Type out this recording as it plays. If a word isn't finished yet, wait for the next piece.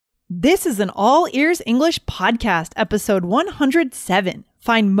This is an All Ears English podcast, episode 107.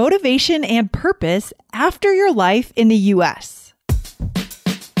 Find motivation and purpose after your life in the U.S.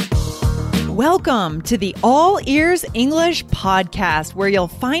 Welcome to the All Ears English podcast, where you'll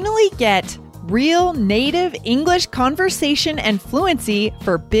finally get real native English conversation and fluency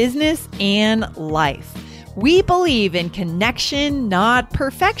for business and life. We believe in connection, not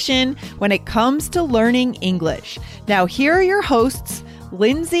perfection, when it comes to learning English. Now, here are your hosts,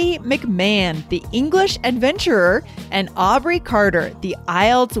 Lindsay McMahon, the English adventurer, and Aubrey Carter, the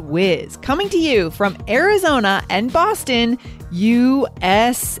IELTS whiz, coming to you from Arizona and Boston,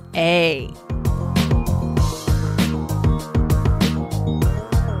 USA.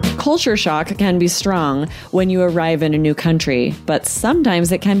 Culture shock can be strong when you arrive in a new country, but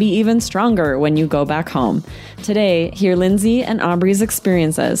sometimes it can be even stronger when you go back home. Today, hear Lindsay and Aubrey's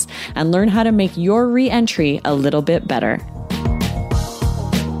experiences and learn how to make your re-entry a little bit better.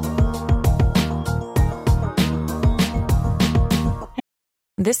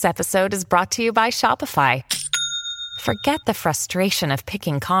 This episode is brought to you by Shopify. Forget the frustration of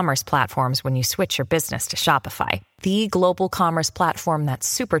picking commerce platforms when you switch your business to Shopify, the global commerce platform that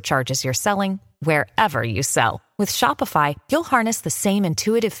supercharges your selling wherever you sell. With Shopify, you'll harness the same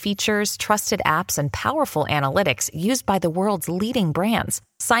intuitive features, trusted apps, and powerful analytics used by the world's leading brands.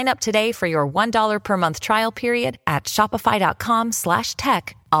 Sign up today for your $1 per month trial period at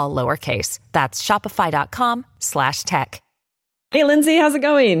shopify.com/tech, all lowercase. That's shopify.com/tech. Hey, Lindsay, how's it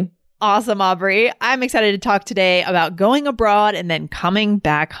going? Awesome, Aubrey. I'm excited to talk today about going abroad and then coming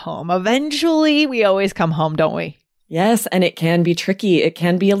back home. Eventually, we always come home, don't we? Yes, and it can be tricky. It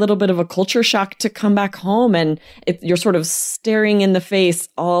can be a little bit of a culture shock to come back home, and you're sort of staring in the face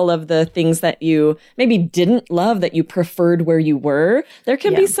all of the things that you maybe didn't love, that you preferred where you were. There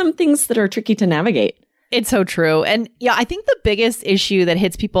can be some things that are tricky to navigate. It's so true. And yeah, I think the biggest issue that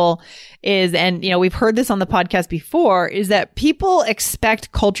hits people is, and we've heard this on the podcast before, is that people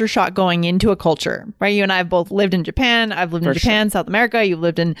expect culture shock going into a culture, right? You and I have both lived in Japan. I've lived in Japan, South America. You've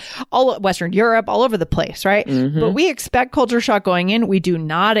lived in all Western Europe, all over the place, right? Mm-hmm. But we expect culture shock going in. We do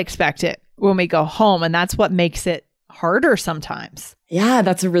not expect it when we go home. And that's what makes it harder sometimes. Yeah,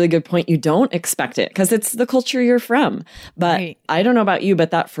 that's a really good point. You don't expect it because it's the culture you're from. But right. I don't know about you,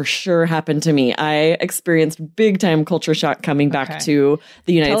 but that for sure happened to me. I experienced big time culture shock coming back to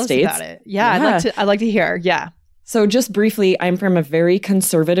the United States. Tell us about it. Yeah. I'd like to hear. Yeah. So just briefly, I'm from a very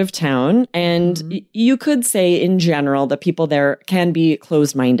conservative town, and you could say in general, the people there can be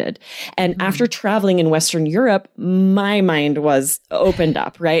closed-minded. And after traveling in Western Europe, my mind was opened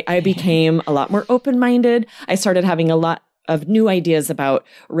up, right? I became a lot more open-minded. I started having a lot of new ideas about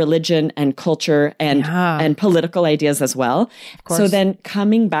religion and culture and political ideas as well. So then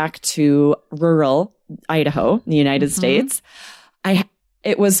coming back to rural Idaho, the United States,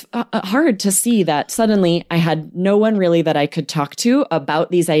 it was hard to see that suddenly I had no one really that I could talk to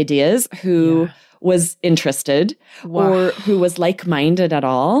about these ideas who was interested or who was like-minded at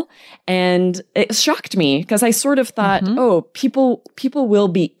all. And it shocked me because I sort of thought, people will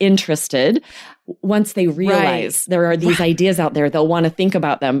be interested once they realize there are these ideas out there. They'll want to think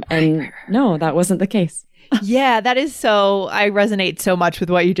about them. And no, that wasn't the case. Yeah, that is so, I resonate so much with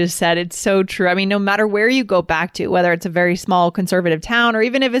what you just said. It's so true. I mean, no matter where you go back to, whether it's a very small conservative town or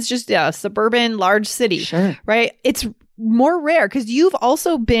even if it's just a suburban large city, right? It's more rare because you've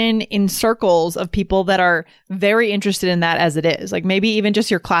also been in circles of people that are very interested in that as it is. Like maybe even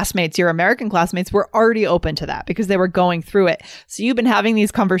just your classmates, your American classmates were already open to that because they were going through it. So you've been having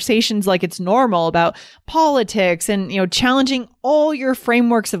these conversations like it's normal about politics and, challenging all your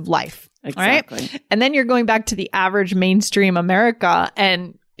frameworks of life. Exactly. Right? And then you're going back to the average mainstream America,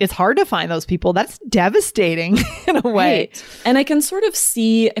 and it's hard to find those people. That's devastating in a way. Right. And I can sort of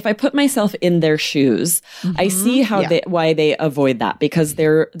see, if I put myself in their shoes, I see how why they avoid that, because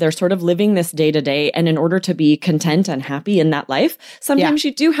they're sort of living this day to day. And in order to be content and happy in that life, sometimes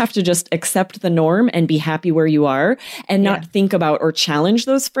you do have to just accept the norm and be happy where you are and not think about or challenge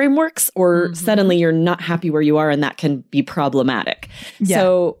those frameworks, or suddenly you're not happy where you are, and that can be problematic.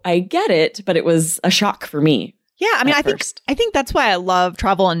 So I get it, but it was a shock for me. Yeah, I mean, I think that's why I love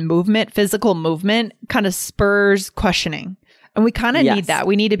travel and movement. Physical movement kind of spurs questioning. And we kind of need that.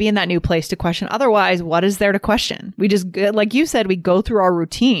 We need to be in that new place to question. Otherwise, what is there to question? We just, like you said, we go through our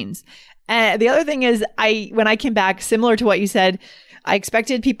routines. And the other thing is, when I came back, similar to what you said, I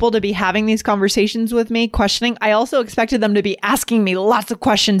expected people to be having these conversations with me, questioning. I also expected them to be asking me lots of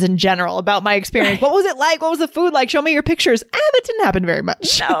questions in general about my experience. What was it like? What was the food like? Show me your pictures. That didn't happen very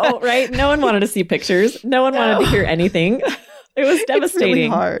much. No, right? No one wanted to see pictures. No one wanted to hear anything. It was devastating. It's really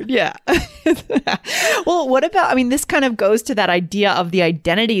hard. Yeah. Well, what about, this kind of goes to that idea of the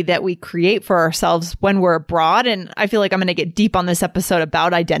identity that we create for ourselves when we're abroad. And I feel like I'm going to get deep on this episode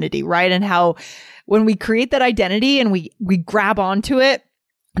about identity, right? And how when we create that identity and we grab onto it,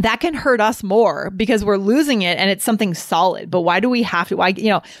 that can hurt us more because we're losing it and it's something solid. But why do we have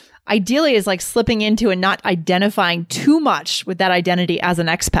to? Ideally is like slipping into and not identifying too much with that identity as an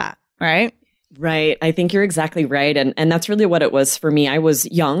expat, right? Right. I think you're exactly right. And that's really what it was for me. I was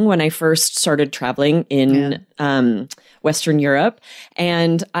young when I first started traveling in Western Europe,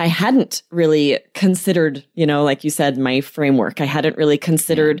 and I hadn't really considered, like you said, my framework. I hadn't really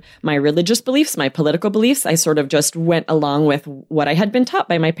considered my religious beliefs, my political beliefs. I sort of just went along with what I had been taught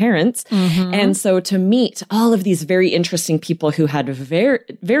by my parents. Mm-hmm. And so to meet all of these very interesting people who had very,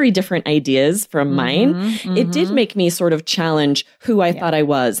 very different ideas from mine, it did make me sort of challenge who I thought I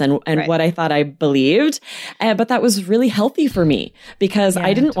was and what I thought I believed. But that was really healthy for me because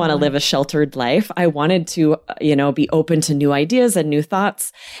I didn't want to live a sheltered life. I wanted to, be open to new ideas and new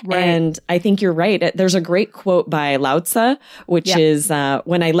thoughts. Right. And I think you're right. There's a great quote by Lao Tzu, which is,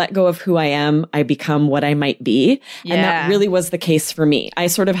 when I let go of who I am, I become what I might be. Yeah. And that really was the case for me. I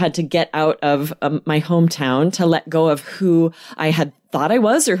sort of had to get out of my hometown to let go of who I had thought I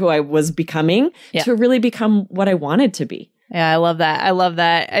was or who I was becoming to really become what I wanted to be. Yeah, I love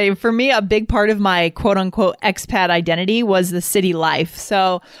that. For me, a big part of my quote unquote expat identity was the city life.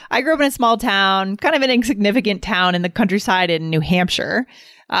 So I grew up in a small town, kind of an insignificant town in the countryside in New Hampshire,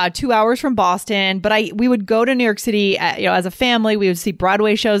 2 hours from Boston. But we would go to New York City, as a family. We would see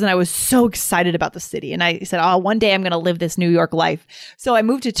Broadway shows, and I was so excited about the city. And I said, one day I'm going to live this New York life. So I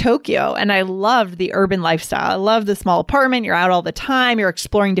moved to Tokyo, and I loved the urban lifestyle. I loved the small apartment. You're out all the time. You're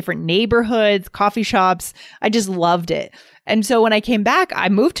exploring different neighborhoods, coffee shops. I just loved it. And so when I came back, I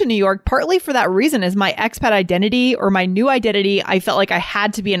moved to New York partly for that reason. As my expat identity or my new identity, I felt like I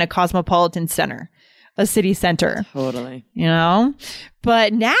had to be in a cosmopolitan center, a city center. Totally.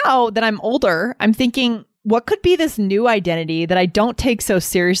 But now that I'm older, I'm thinking, what could be this new identity that I don't take so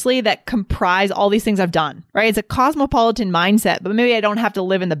seriously that comprise all these things I've done, right? It's a cosmopolitan mindset, but maybe I don't have to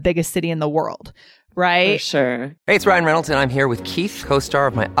live in the biggest city in the world. Right? For sure. Hey, it's Ryan Reynolds, and I'm here with Keith, co-star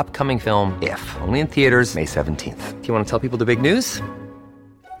of my upcoming film, If, only in theaters May 17th. Do you want to tell people the big news?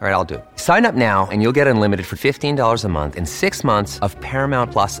 All right, I'll do it. Sign up now and you'll get unlimited for $15 a month and 6 months of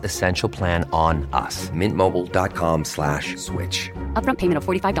Paramount Plus Essential Plan on us. MintMobile.com/switch. Upfront payment of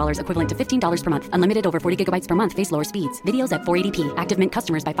 $45 equivalent to $15 per month. Unlimited over 40 gigabytes per month. Face lower speeds. Videos at 480p. Active Mint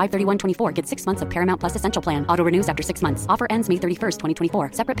customers by 531.24 get 6 months of Paramount Plus Essential Plan. Auto renews after 6 months. Offer ends May 31st, 2024.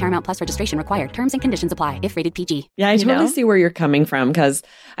 Separate Paramount Plus registration required. Terms and conditions apply if rated PG. Yeah, I totally see where you're coming from because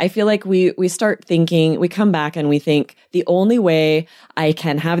I feel like we start thinking, we come back and we think the only way I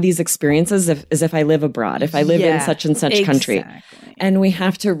can have these experiences is if I live abroad, if I live in such and such country. And we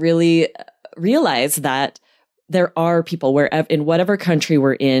have to really realize that there are people in whatever country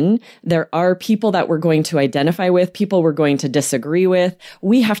we're in, there are people that we're going to identify with, people we're going to disagree with.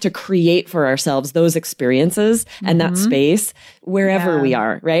 We have to create for ourselves those experiences and that space wherever we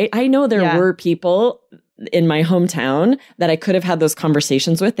are, right? I know there were people in my hometown that I could have had those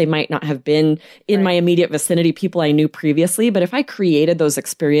conversations with. They might not have been in my immediate vicinity, people I knew previously, but if I created those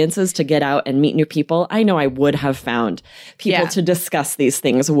experiences to get out and meet new people, I know I would have found people to discuss these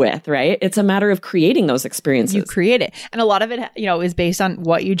things with, right? It's a matter of creating those experiences. You create it. And a lot of it, is based on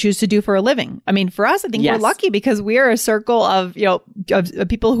what you choose to do for a living. I mean, for us, I think we're lucky because we're a circle of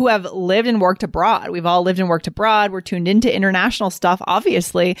people who have lived and worked abroad. We've all lived and worked abroad. We're tuned into international stuff,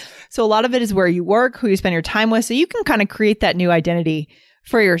 obviously. So a lot of it is where you work, who you spend your time with, so you can kind of create that new identity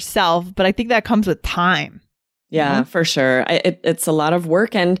for yourself. But I think that comes with time. Yeah, for sure. It's a lot of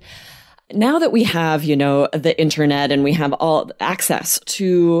work. And now that we have, the internet and we have all access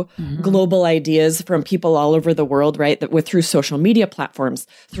to global ideas from people all over the world, right? That through social media platforms,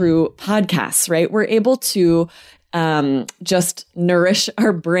 through podcasts, right? We're able to just nourish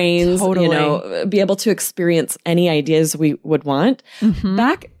our brains, be able to experience any ideas we would want.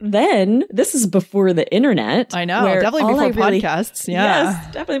 Back then, this is before the internet. I know, definitely before podcasts. Yes,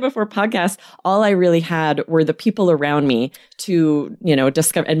 definitely before podcasts. All I really had were the people around me to,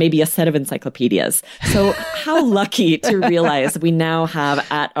 discover, and maybe a set of encyclopedias. So how lucky to realize we now have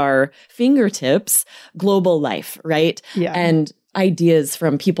at our fingertips global life, right? Yeah. And ideas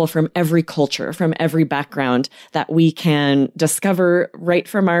from people from every culture, from every background that we can discover right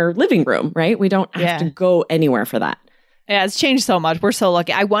from our living room, right? We don't have to go anywhere for that. Yeah, it's changed so much. We're so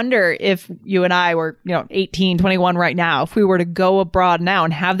lucky. I wonder if you and I were, 18, 21 right now, if we were to go abroad now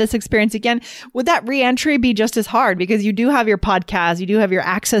and have this experience again, would that re-entry be just as hard? Because you do have your podcast, you do have your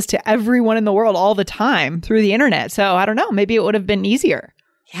access to everyone in the world all the time through the internet. So I don't know, maybe it would have been easier.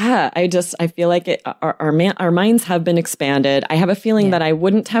 Yeah, I feel like our minds have been expanded. I have a feeling that I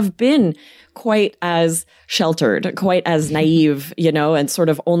wouldn't have been quite as sheltered, quite as naive, and sort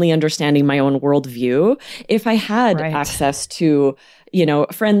of only understanding my own worldview if I had access to,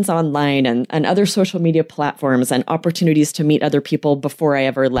 friends online and other social media platforms and opportunities to meet other people before I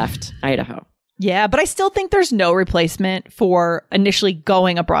ever left Idaho. Yeah, but I still think there's no replacement for initially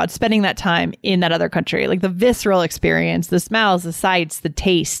going abroad, spending that time in that other country, like the visceral experience, the smells, the sights, the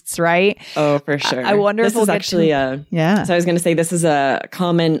tastes, right? Oh, for sure. I wonder if we'll get actually So I was going to say this is a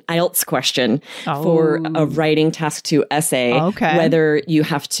common IELTS question for a writing task 2 essay, whether you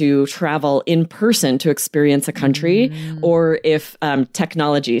have to travel in person to experience a country or if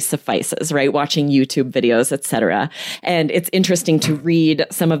technology suffices, right? Watching YouTube videos, etc. And it's interesting to read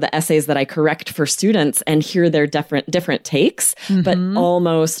some of the essays that I correct for students and hear their different takes. But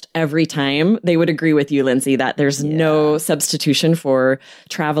almost every time they would agree with you, Lindsay, that there's no substitution for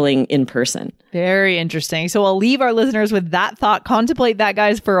traveling in person. Very interesting. So I'll leave our listeners with that thought. Contemplate that,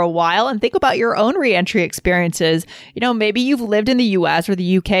 guys, for a while and think about your own reentry experiences. Maybe you've lived in the US or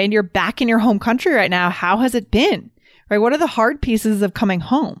the UK and you're back in your home country right now. How has it been? Right? What are the hard pieces of coming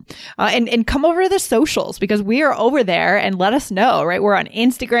home? And come over to the socials because we are over there and let us know, right? We're on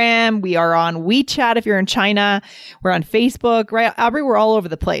Instagram. We are on WeChat if you're in China. We're on Facebook, right? Aubrey, we're all over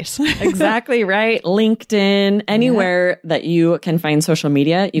the place. Exactly, right? LinkedIn, anywhere that you can find social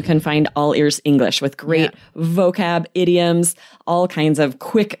media, you can find All Ears English with great vocab, idioms, all kinds of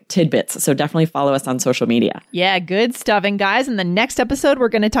quick tidbits. So definitely follow us on social media. Yeah, good stuff. And guys, in the next episode, we're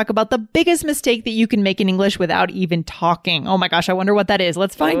going to talk about the biggest mistake that you can make in English without even talking. Oh my gosh, I wonder what that is.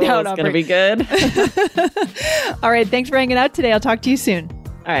 Let's find out. It's going to be good. All right, thanks for hanging out today. I'll talk to you soon.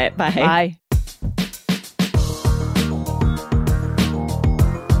 All right, bye. Bye.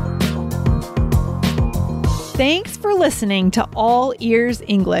 Thanks for listening to All Ears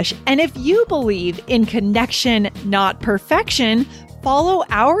English. And if you believe in connection, not perfection, follow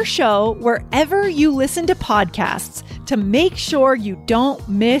our show wherever you listen to podcasts to make sure you don't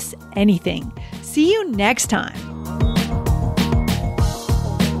miss anything. See you next time.